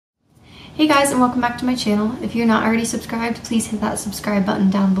Hey guys, and welcome back to my channel. If you're not already subscribed, please hit that subscribe button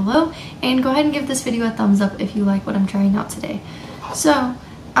down below and go ahead and give this video a thumbs up if you like what I'm trying out today. So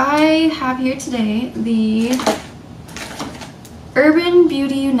I have here today the Urban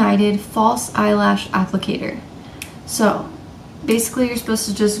Beauty United False Eyelash Applicator. So basically you're supposed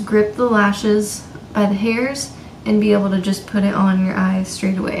to just grip the lashes by the hairs and be able to just put it on your eyes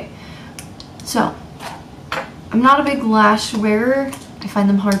straight away. So I'm not a big lash wearer. I find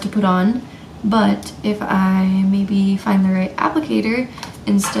them hard to put on, but if I maybe find the right applicator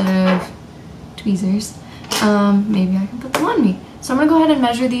instead of tweezers, maybe I can put them on me. So I'm gonna go ahead and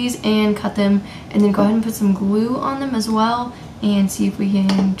measure these and cut them, and then go ahead and put some glue on them as well and see if we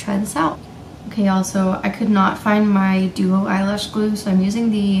can try this out. Okay, also I could not find my duo eyelash glue, so I'm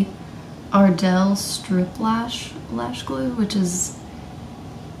using the Ardell Strip Lash glue, which is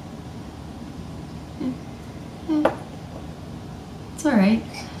it's alright.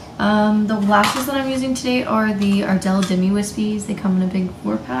 The lashes that I'm using today are the Ardell Demi Wispies. They come in a big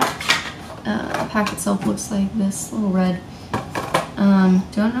 4-pack. The pack itself looks like this, little red.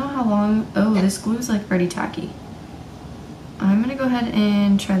 Don't know how long. Oh, this glue is like pretty tacky. I'm gonna go ahead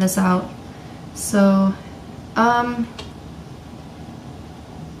and try this out. So,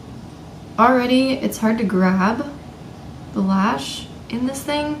 already it's hard to grab the lash in this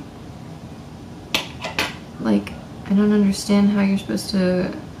thing. Like, I don't understand how you're supposed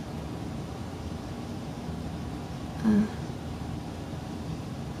to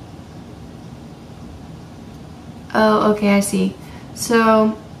oh, okay, I see.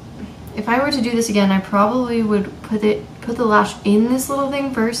 So if I were to do this again, I probably would put the lash in this little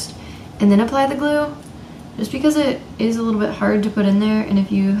thing first and then apply the glue, just because it is a little bit hard to put in there, and if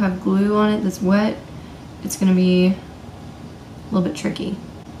you have glue on it that's wet, it's gonna be a little bit tricky.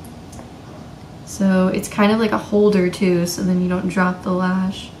 So it's kind of like a holder too, so then you don't drop the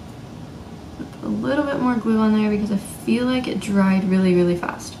lash. Put a little bit more glue on there because I feel like it dried really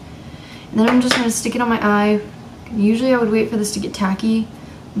fast. And then I'm just gonna stick it on my eye. Usually I would wait for this to get tacky,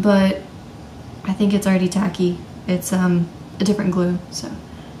 but I think it's already tacky. It's a different glue, so.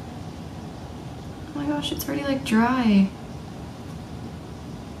 Oh my gosh, it's already like dry.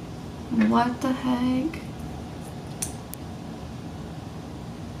 What the heck?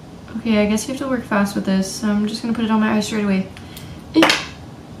 Okay, I guess you have to work fast with this, so I'm just gonna put it on my eye straight away.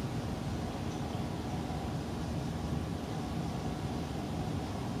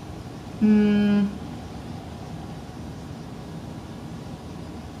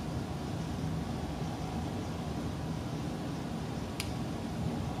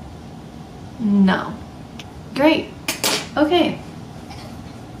 No. Great. Okay.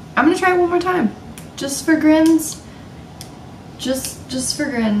 I'm gonna try it one more time. Just for grins. Just for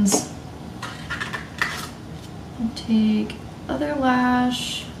grins. I'll take other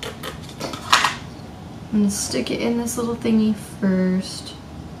lash. I'm gonna stick it in this little thingy first.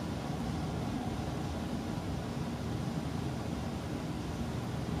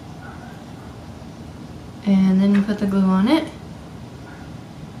 And then put the glue on it.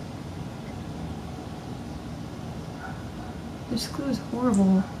 This glue is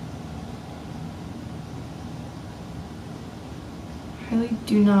horrible. I really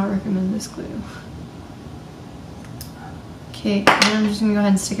do not recommend this glue. Okay, and then I'm just gonna go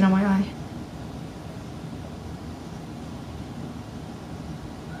ahead and stick it on my eye.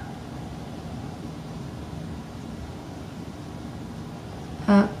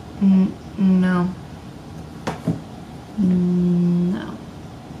 No. No.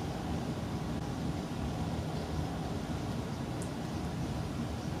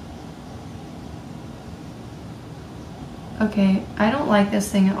 Okay, I don't like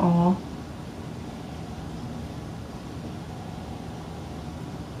this thing at all.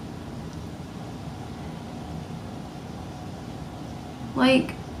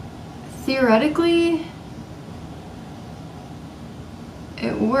 Like, theoretically,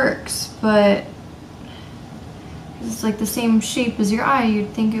 it works, but it's like the same shape as your eye. You'd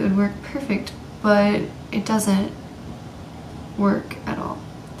think it would work perfect, but it doesn't work at all.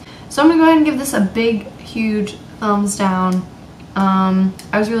 So I'm gonna go ahead and give this a big, huge thumbs down.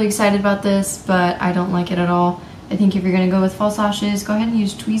 I was really excited about this, but I don't like it at all. I think if you're gonna go with false lashes, go ahead and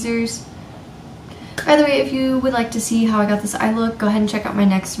use tweezers. By the way, if you would like to see how I got this eye look, go ahead and check out my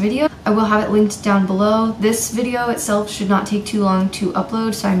next video. I will have it linked down below. This video itself should not take too long to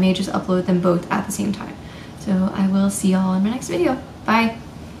upload, so I may just upload them both at the same time. So I will see y'all in my next video. Bye!